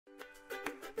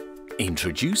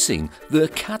Introducing the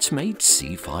Mate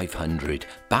C500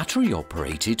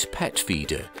 battery-operated pet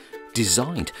feeder,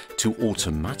 designed to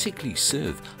automatically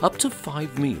serve up to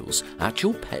 5 meals at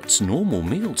your pet's normal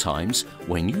meal times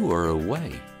when you are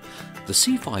away. The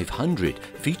C500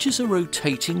 features a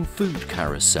rotating food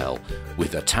carousel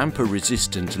with a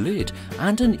tamper-resistant lid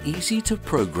and an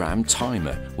easy-to-program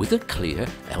timer with a clear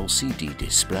LCD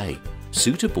display,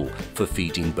 suitable for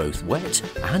feeding both wet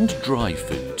and dry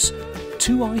foods.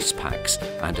 2 ice packs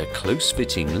and a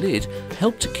close-fitting lid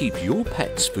help to keep your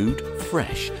pet's food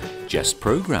fresh. Just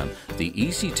program the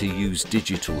easy-to-use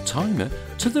digital timer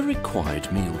to the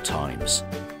required meal times.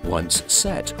 Once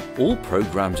set, all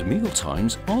programmed meal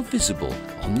times are visible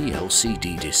on the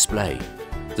LCD display.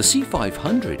 The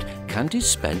C500 can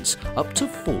dispense up to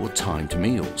 4 timed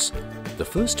meals. The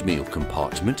first meal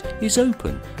compartment is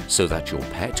open so that your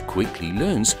pet quickly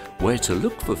learns where to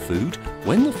look for food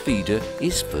when the feeder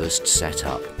is first set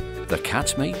up. The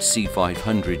Mate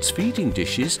C500's feeding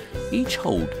dishes each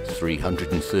hold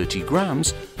 330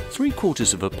 grams,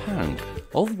 3/4 of a pound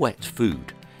of wet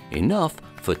food, enough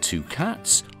for 2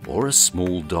 cats or a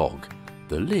small dog.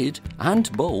 The lid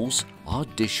and bowls are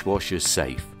dishwasher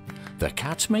safe. The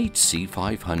Mate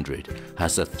C500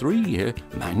 has a 3-year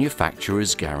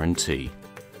manufacturer's guarantee.